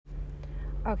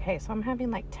Okay, so I'm having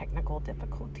like technical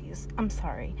difficulties. I'm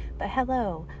sorry. But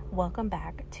hello, welcome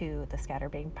back to the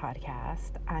Scatterbang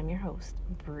podcast. I'm your host,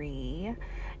 Bree,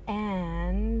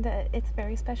 and it's a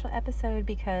very special episode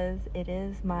because it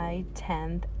is my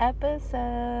 10th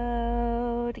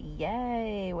episode.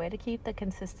 Yay! Way to keep the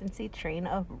consistency train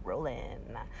of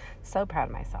rolling. So proud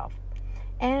of myself.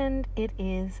 And it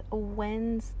is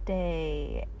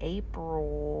Wednesday,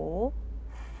 April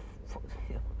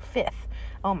 5th.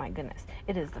 Oh my goodness.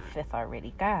 It is the 5th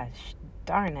already. Gosh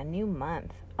darn, a new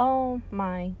month. Oh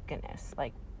my goodness.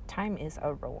 Like, time is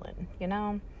a rolling, you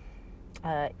know?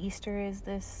 Easter is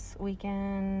this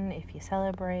weekend. If you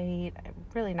celebrate, I'm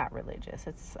really not religious.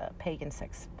 It's a pagan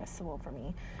sex festival for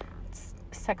me. It's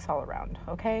sex all around,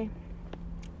 okay?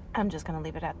 I'm just going to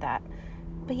leave it at that.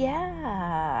 But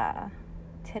yeah,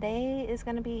 today is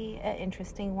going to be an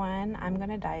interesting one. I'm going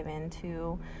to dive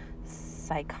into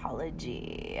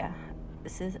psychology.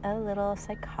 This is a little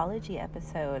psychology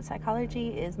episode. Psychology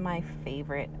is my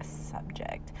favorite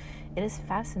subject. It is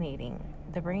fascinating.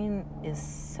 The brain is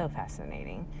so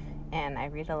fascinating. And I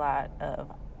read a lot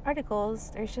of articles.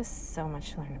 There's just so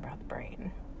much to learn about the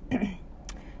brain.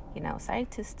 You know,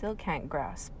 scientists still can't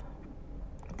grasp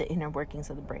the inner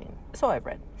workings of the brain. So I've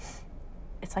read.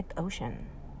 It's like the ocean.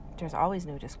 There's always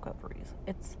new discoveries.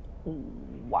 It's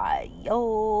wild.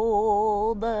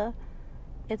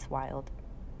 It's wild.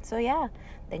 So yeah,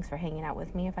 thanks for hanging out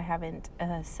with me if I haven't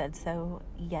said so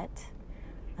yet.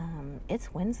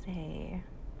 It's Wednesday,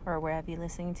 or wherever you're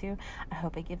listening to. I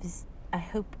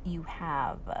hope you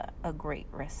have a great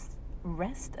rest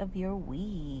of your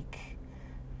week.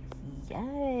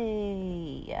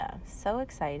 Yay! So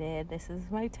excited. This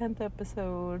is my 10th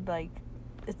episode. Like,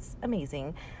 it's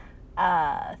amazing.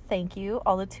 Thank you,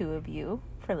 all the two of you,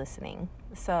 for listening.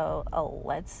 So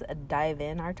let's dive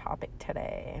in our topic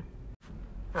today.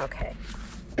 Okay.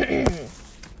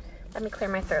 Let me clear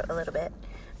my throat a little bit.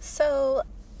 So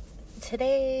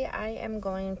today I am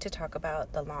going to talk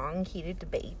about the long heated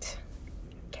debate.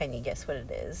 Can you guess what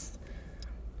it is?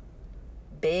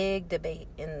 Big debate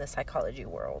in the psychology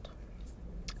world.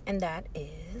 And that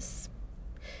is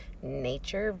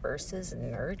nature versus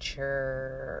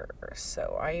nurture.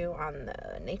 So are you on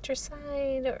the nature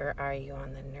side or are you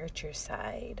on the nurture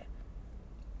side?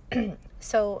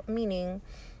 So meaning,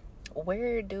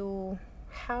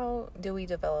 how do we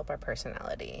develop our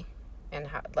personality and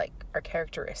how, like, our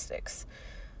characteristics?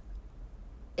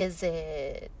 Is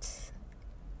it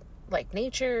like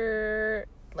nature,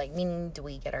 like meaning do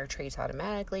we get our traits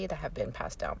automatically that have been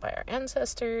passed down by our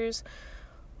ancestors?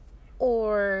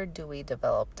 Or do we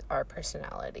develop our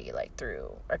personality like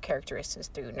through our characteristics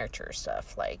through nurture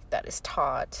stuff like that is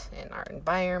taught in our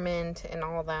environment and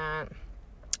all that?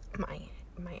 My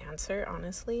answer,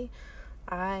 honestly,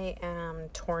 I am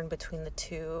torn between the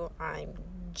two. I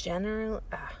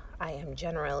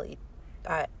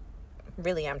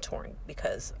really am torn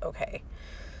because, okay,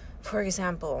 for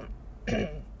example,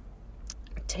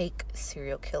 take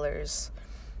serial killers.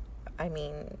 I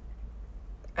mean,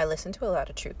 I listen to a lot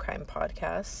of true crime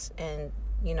podcasts, and,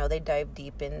 you know, they dive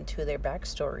deep into their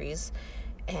backstories,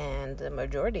 and the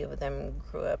majority of them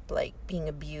grew up, like, being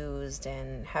abused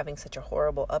and having such a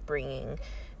horrible upbringing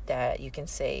that you can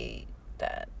say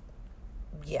that,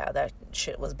 yeah, that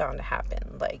shit was bound to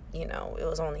happen. Like, you know, it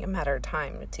was only a matter of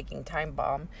time, a ticking time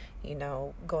bomb, you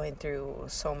know, going through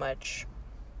so much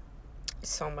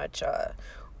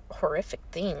horrific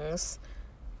things.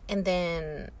 And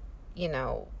then, you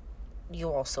know,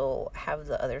 you also have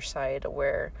the other side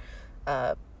where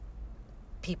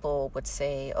people would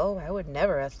say, oh, I would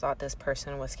never have thought this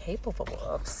person was capable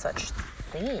of such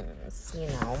things, you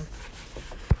know.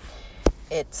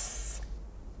 It's,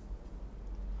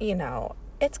 you know,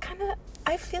 it's kind of,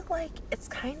 I feel like it's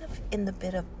kind of in the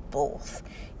bit of both,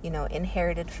 you know.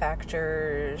 Inherited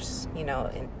factors, you know,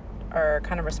 are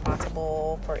kind of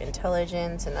responsible for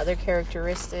intelligence and other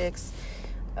characteristics,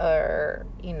 or,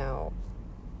 you know,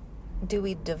 do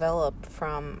we develop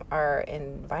from our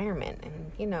environment,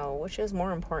 and, you know, which is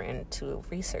more important to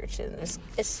research. And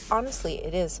it's honestly,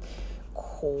 it is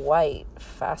quite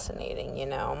fascinating, you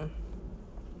know.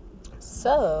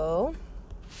 So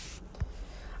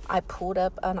I pulled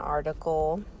up an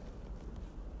article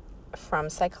from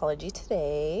Psychology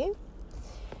Today,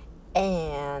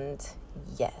 and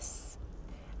yes,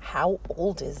 how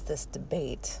old is this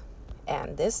debate?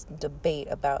 And this debate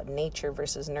about nature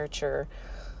versus nurture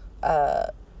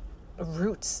has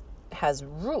roots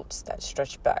that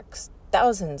stretch back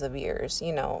thousands of years,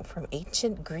 you know, from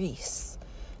ancient Greece,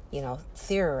 you know,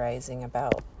 theorizing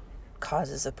about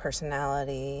causes of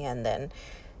personality. And then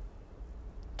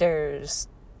there's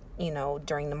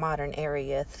during the modern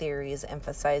era, theories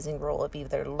emphasizing role of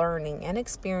either learning and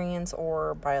experience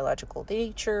or biological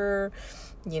nature,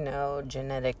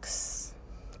 genetics,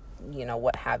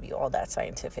 what have you, all that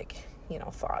scientific,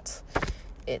 thoughts.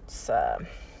 It's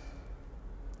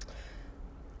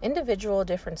individual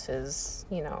differences,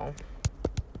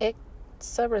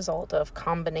 it's a result of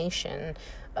combination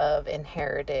of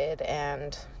inherited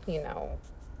and,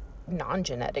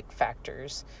 non-genetic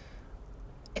factors.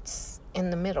 It's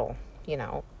in the middle,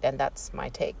 and that's my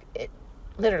take. It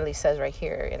literally says right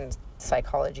here in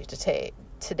Psychology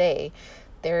Today,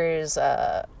 there is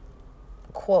a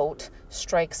quote,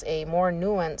 strikes a more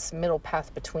nuanced middle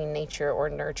path between nature or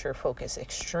nurture focus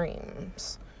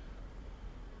extremes.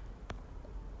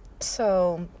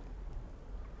 So,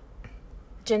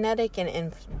 genetic and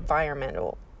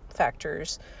environmental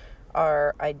factors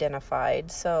are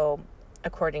identified. So,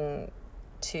 according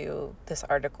to this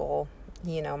article,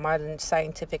 modern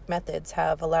scientific methods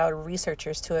have allowed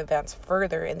researchers to advance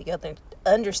further in the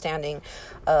understanding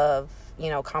of,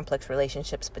 complex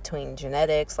relationships between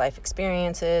genetics, life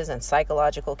experiences, and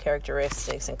psychological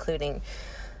characteristics, including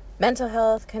mental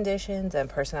health conditions and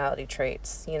personality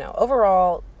traits.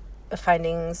 Overall, the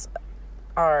findings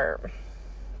are,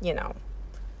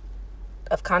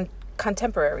 of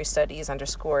contemporary studies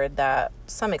underscored that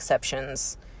some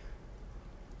exceptions,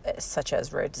 such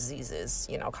as rare diseases,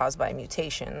 caused by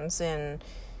mutations in,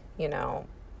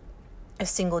 a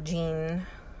single gene,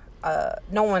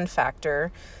 no one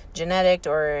factor, genetic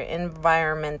or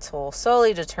environmental,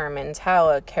 solely determines how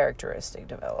a characteristic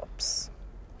develops.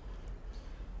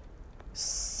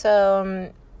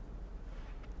 So,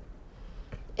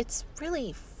 it's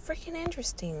really freaking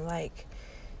interesting. Like,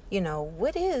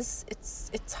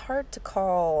 it's hard to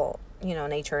call,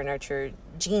 nature or nurture,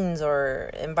 genes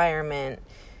or environment.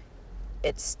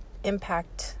 It's the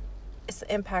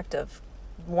impact of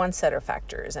one set of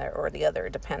factors or the other.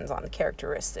 It depends on the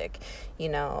characteristic.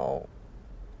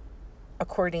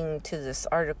 According to this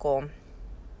article,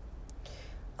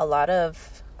 a lot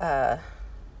of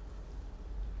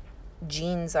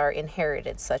genes are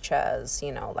inherited, such as,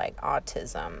 like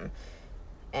autism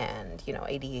and,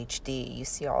 ADHD. You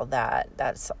see all that.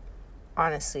 That's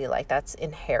honestly, that's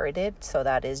inherited. So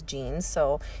that is genes.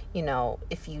 So,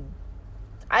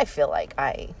 I feel like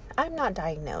I'm not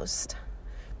diagnosed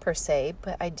per se,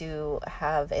 but I do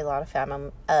have a lot of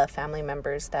family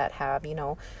members that have,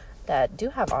 that do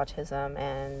have autism,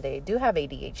 and they do have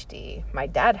ADHD. My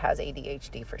dad has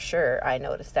ADHD for sure. I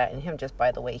noticed that in him just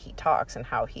by the way he talks and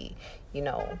how he,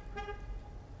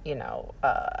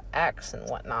 acts and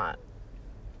whatnot.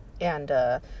 And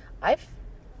I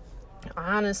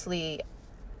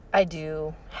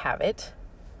do have it.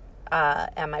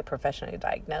 Am I professionally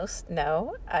diagnosed?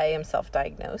 No, I am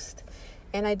self-diagnosed.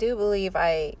 And I do believe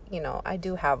I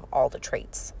do have all the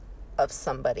traits of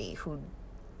somebody who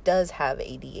does have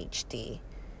ADHD.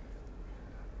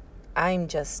 I'm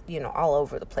just, all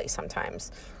over the place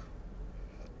sometimes.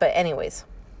 But anyways,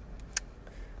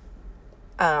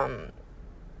 then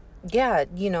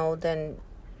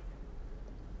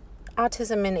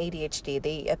autism and ADHD,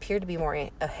 they appear to be more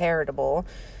heritable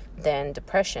than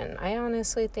depression. I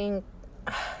honestly think,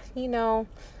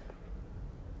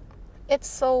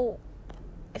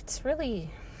 it's really,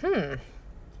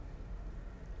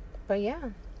 But yeah.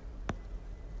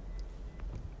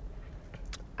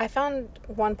 I found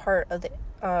one part of the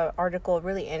article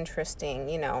really interesting,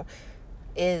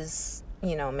 is,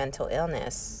 mental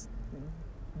illness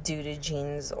due to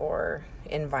genes or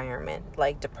environment,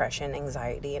 like depression,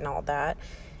 anxiety, and all that.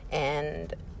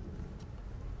 And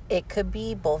it could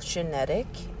be both genetic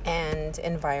and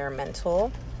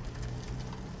environmental,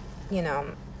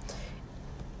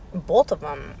 both of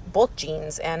them, both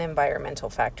genes and environmental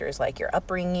factors, like your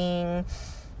upbringing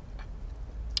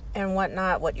and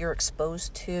whatnot, what you're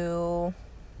exposed to.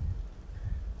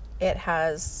 It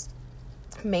has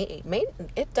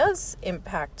it does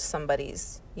impact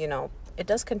somebody's, it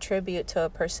does contribute to a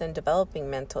person developing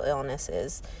mental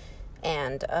illnesses.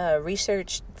 And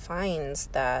research finds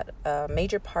that a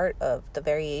major part of the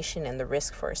variation in the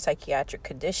risk for psychiatric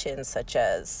conditions such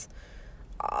as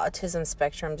autism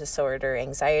spectrum disorder,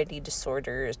 anxiety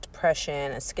disorders,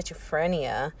 depression, and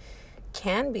schizophrenia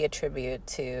can be attributed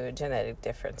to genetic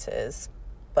differences,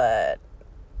 but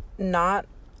not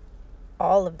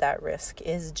all of that risk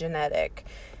is genetic.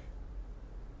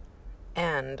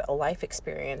 And life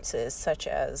experiences such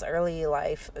as early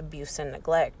life abuse and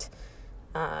neglect,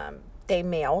 they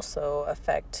may also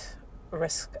affect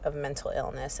risk of mental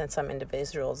illness, and some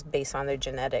individuals, based on their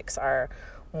genetics, are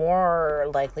more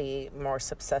likely, more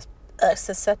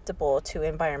susceptible to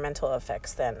environmental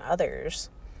effects than others.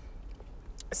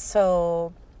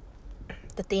 So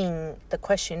the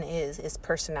question is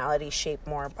personality shaped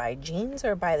more by genes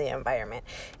or by the environment?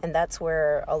 And that's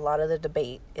where a lot of the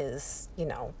debate is,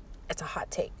 it's a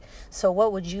hot take. So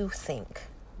what would you think?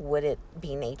 Would it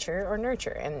be nature or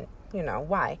nurture? And,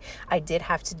 why? I did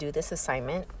have to do this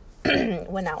assignment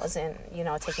when I was in,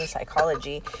 taking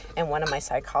psychology, and one of my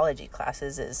psychology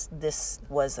classes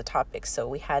was the topic. So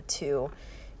we had to,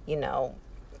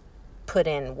 put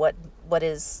in what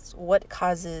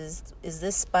causes, is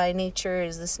this by nature,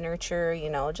 is this nurture,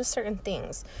 just certain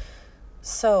things.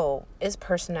 So is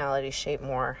personality shaped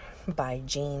more by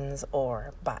genes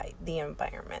or by the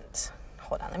environment?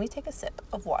 Hold on, let me take a sip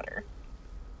of water.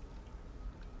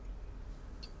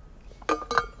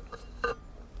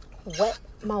 Wet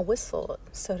my whistle,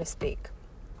 so to speak.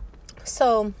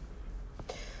 So,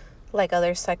 like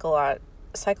other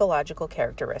psychological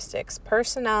characteristics,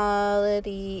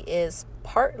 personality is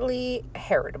partly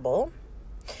heritable.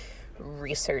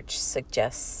 Research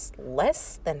suggests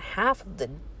less than half of the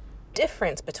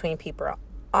difference between people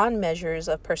on measures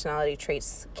of personality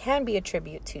traits can be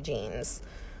attributed to genes.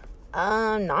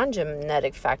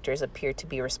 Non-genetic factors appear to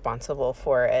be responsible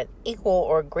for an equal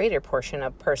or greater portion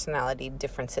of personality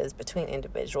differences between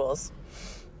individuals.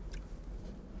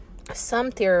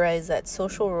 Some theorize that the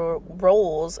social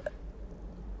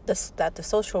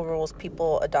roles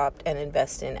people adopt and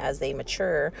invest in as they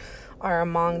mature are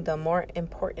among the more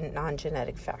important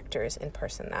non-genetic factors in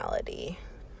personality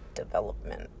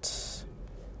development.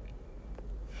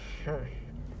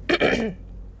 I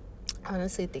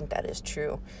honestly think that is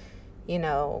true.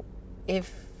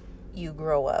 If you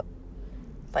grow up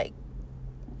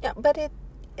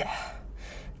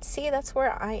see, that's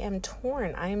where I am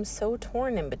torn. I am so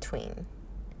torn in between,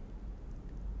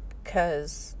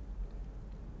 because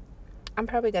I'm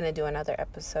probably going to do another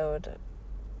episode,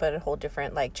 but a whole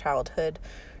different childhood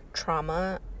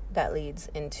trauma that leads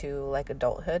into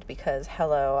adulthood, because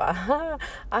hello,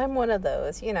 I'm one of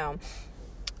those,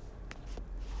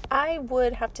 I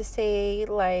would have to say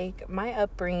my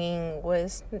upbringing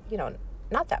was,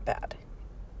 not that bad.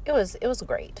 It was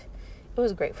great. It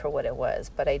was great for what it was,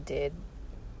 but I did,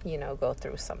 go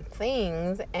through some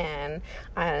things, and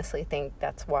I honestly think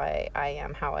that's why I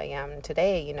am how I am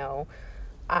today.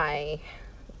 I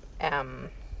am,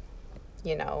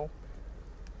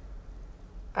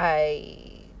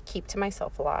 I keep to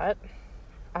myself a lot.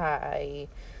 I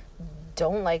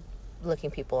don't like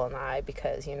looking people in the eye,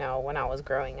 because, when I was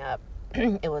growing up,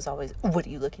 it was always, what are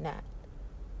you looking at?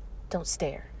 Don't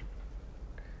stare.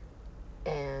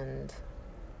 And,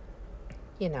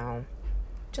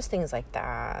 just things like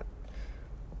that.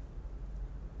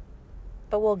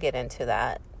 But we'll get into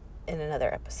that in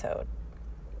another episode.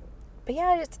 But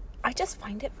yeah, I just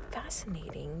find it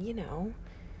fascinating,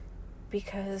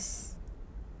 because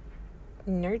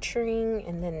nurturing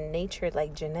and then nature,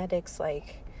 genetics,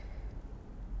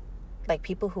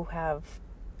 people who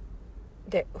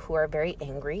are very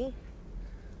angry,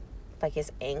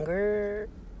 is anger,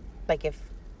 if,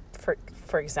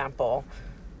 for example,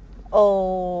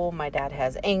 my dad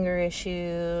has anger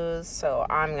issues, so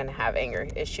I'm gonna have anger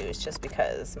issues just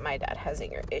because my dad has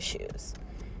anger issues.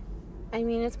 I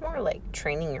mean, it's more like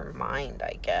training your mind,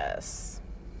 I guess.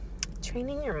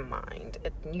 Training your mind.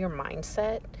 Your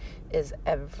mindset is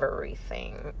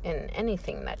everything in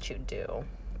anything that you do.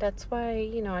 That's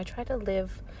why, I try to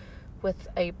live with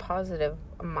a positive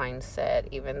mindset,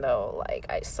 even though,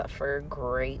 I suffer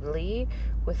greatly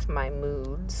with my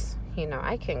moods.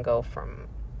 I can go from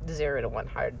 0 to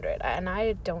 100, and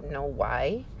I don't know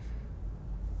why.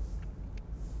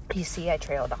 You see, I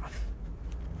trailed off.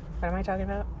 What am I talking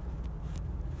about?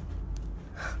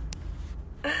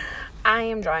 I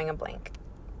am drawing a blank.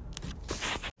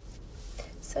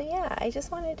 So yeah, I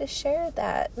just wanted to share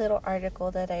that little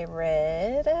article that I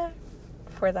read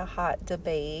for the hot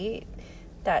debate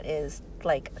that is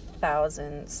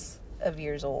thousands of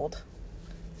years old,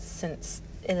 since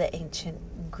the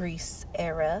ancient Greece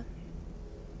era.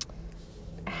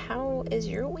 How is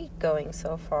your week going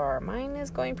so far? Mine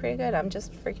is going pretty good. I'm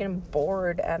just freaking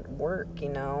bored at work,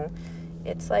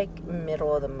 It's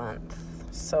middle of the month,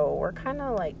 so we're kind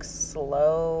of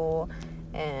slow,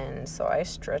 and so I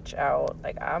stretch out.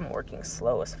 I'm working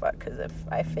slow as fuck, because if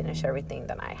I finish everything,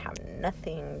 then I have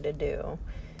nothing to do,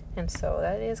 and so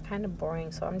that is kind of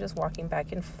boring. So I'm just walking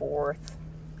back and forth,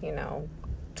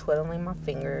 twiddling my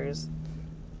fingers.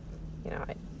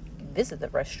 I visit the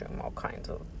restroom all kinds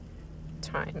of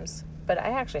times, but I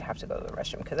actually have to go to the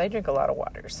restroom because I drink a lot of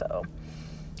water, so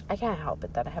I can't help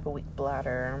it that I have a weak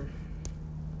bladder.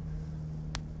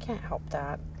 Can't help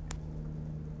that.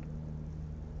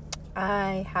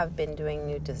 I have been doing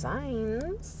new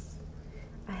designs.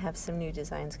 I have some new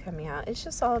designs coming out. It's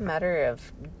just all a matter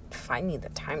of finding the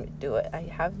time to do it. I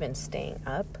have been staying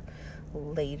up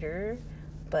later,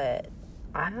 but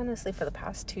I honestly, for the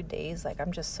past 2 days, like,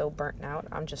 I'm just so burnt out.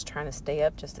 I'm just trying to stay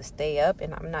up just to stay up,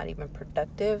 and I'm not even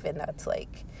productive. And that's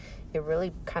like, it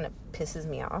really kind of pisses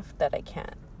me off that I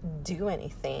can't do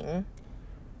anything.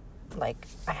 Like,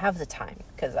 I have the time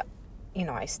because, I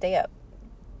stay up.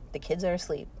 The kids are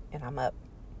asleep and I'm up.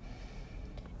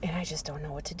 And I just don't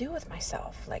know what to do with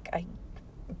myself. Like, I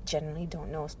generally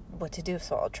don't know what to do.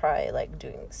 So I'll try, like,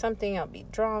 doing something. I'll be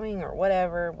drawing or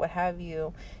whatever, what have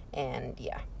you. And,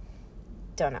 yeah,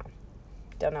 don't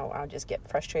know. I'll just get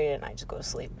frustrated and I just go to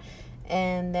sleep.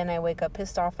 And then I wake up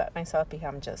pissed off at myself because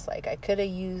I'm just like, I could have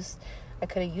utilized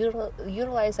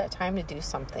that time to do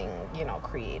something,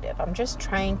 creative. I'm just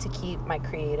trying to keep my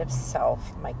creative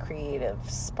self, my creative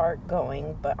spark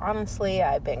going. But honestly,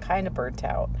 I've been kind of burnt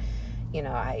out.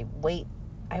 I wait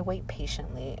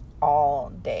patiently all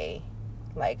day.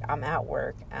 Like, I'm at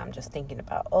work, I'm just thinking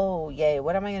about, oh, yay,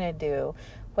 what am I going to do?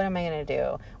 What am I going to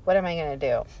do? What am I going to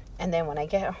do? And then when I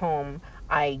get home,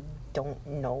 I don't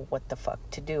know what the fuck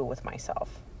to do with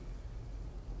myself.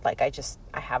 Like, I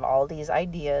have all these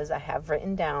ideas I have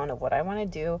written down of what I want to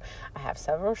do. I have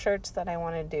several shirts that I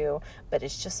want to do, but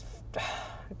it's just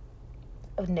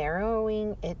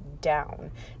narrowing it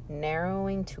down,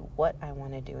 narrowing to what I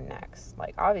want to do next.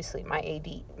 Like, obviously,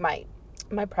 my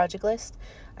project list,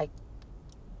 I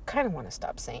kind of want to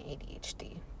stop saying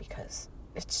ADHD because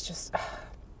it's just,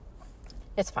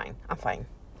 it's fine. I'm fine.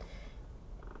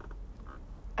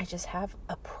 I just have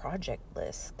a project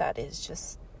list that is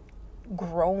just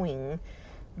growing,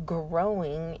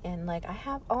 and like, I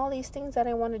have all these things that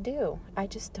I want to do. I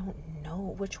just don't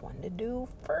know which one to do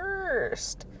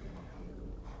first.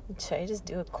 Should I just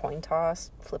do a coin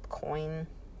toss, flip coin?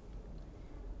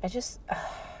 I just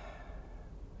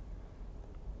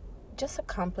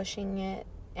accomplishing it.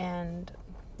 And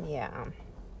yeah.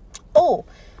 Oh,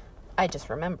 I just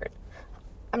remembered.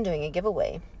 I'm doing a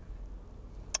giveaway.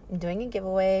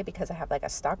 Because I have like a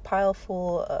stockpile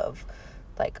full of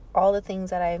like all the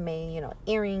things that I've made,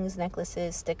 earrings,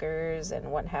 necklaces, stickers,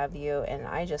 and what have you. And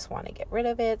I just want to get rid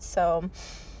of it. So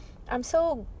I'm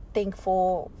so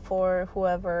thankful for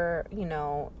whoever,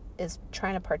 is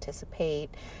trying to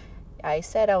participate. I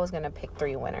said I was going to pick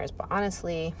 3 winners, but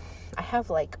honestly, I have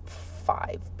like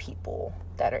 5 people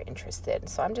that are interested.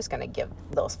 So I'm just going to give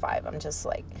those 5. I'm just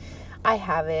like, I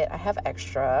have it. I have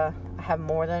extra. I have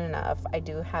more than enough. I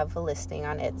do have a listing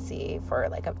on Etsy for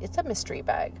like it's a mystery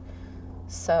bag.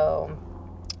 So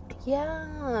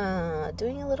yeah,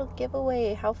 doing a little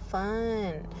giveaway. How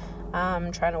fun.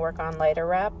 I'm trying to work on lighter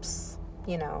wraps,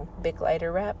 big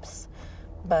lighter wraps,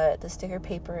 but the sticker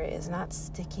paper is not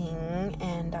sticking,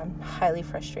 and I'm highly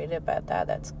frustrated about that.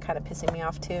 That's kind of pissing me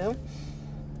off too.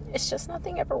 It's just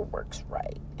nothing ever works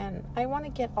right, and I want to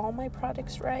get all my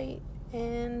products right,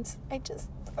 and I just,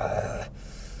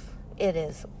 it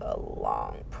is a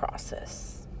long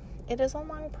process.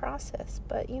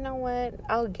 But you know what?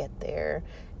 I'll get there.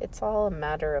 It's all a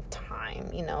matter of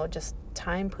time, just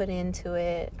time put into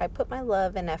it. I put my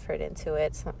love and effort into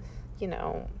it. So,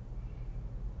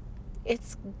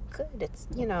 it's good. It's,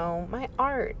 my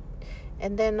art.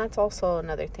 And then that's also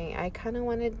another thing. I kind of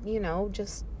want to,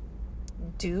 just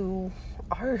do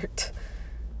art.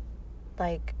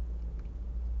 Like,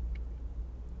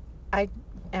 I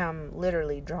am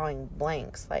literally drawing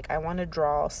blanks. Like, I want to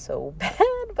draw so bad,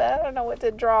 but I don't know what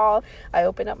to draw. I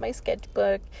open up my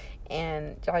sketchbook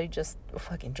and I just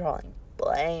fucking drawing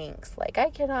blanks. Like,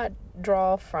 I cannot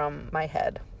draw from my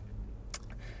head.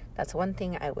 That's one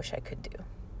thing I wish I could do.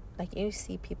 Like, you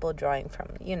see people drawing from,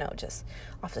 just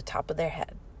off the top of their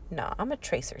head. No, I'm a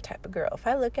tracer type of girl. If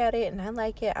I look at it and I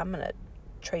like it, I'm gonna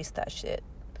trace that shit.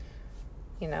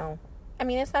 I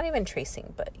mean, it's not even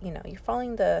tracing, but you're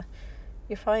following the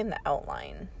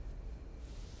outline.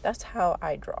 That's how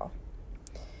I draw.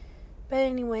 But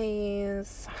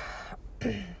anyways,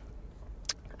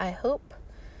 I hope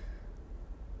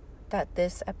that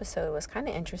this episode was kind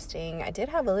of interesting. I did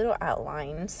have a little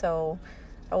outline, so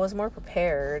I was more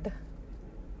prepared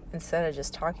instead of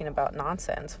just talking about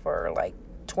nonsense for like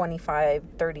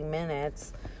 25-30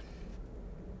 minutes.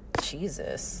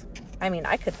 Jesus. I mean,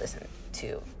 I could listen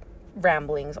to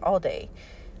ramblings all day.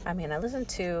 I mean, I listen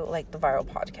to like the Viral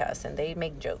Podcast, and they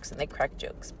make jokes and they crack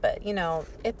jokes, but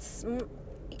it's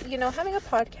having a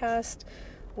podcast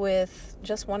with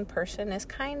just one person is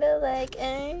kind of like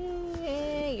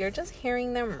you're just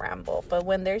hearing them ramble. But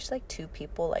when there's like 2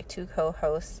 people, like 2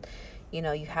 co-hosts, you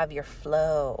have your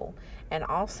flow. And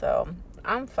also,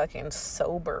 I'm fucking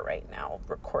sober right now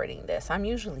recording this. I'm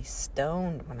usually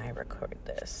stoned when I record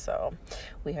this. So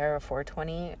we are a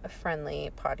 420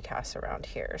 friendly podcast around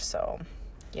here. So,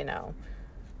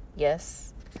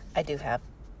 yes, I do have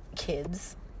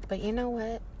kids, but you know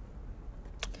what?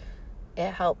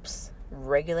 It helps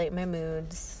regulate my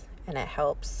moods and it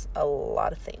helps a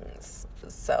lot of things.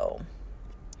 So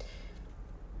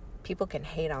people can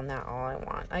hate on that all I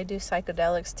want. I do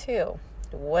psychedelics too.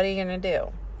 What are you going to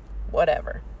do?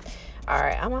 Whatever. All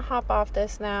right, I'm going to hop off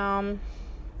this now.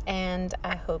 And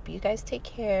I hope you guys take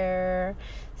care.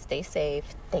 Stay safe.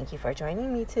 Thank you for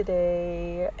joining me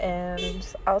today. And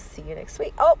I'll see you next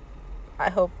week. Oh, I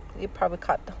hope you probably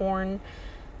caught the horn.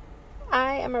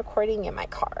 I am recording in my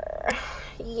car.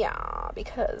 Yeah,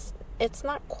 because it's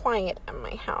not quiet in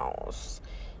my house.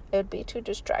 It would be too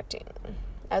distracting,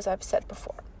 as I've said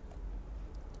before.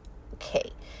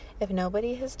 Okay, if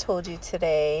nobody has told you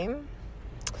today,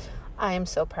 I am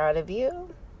so proud of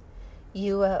you.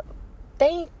 You have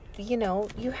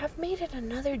made it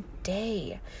another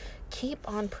day. Keep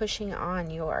on pushing on.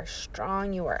 You are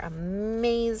strong. You are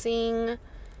amazing.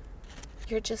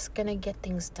 You're just gonna get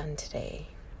things done today.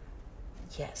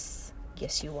 Yes,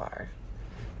 you are.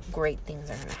 Great things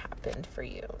are gonna happen for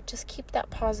you. Just keep that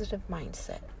positive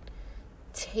mindset.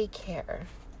 Take care.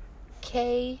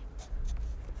 Okay?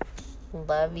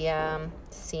 Love ya.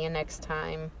 See you next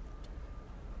time.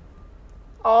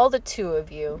 All the two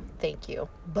of you. Thank you.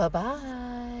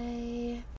 Bye-bye.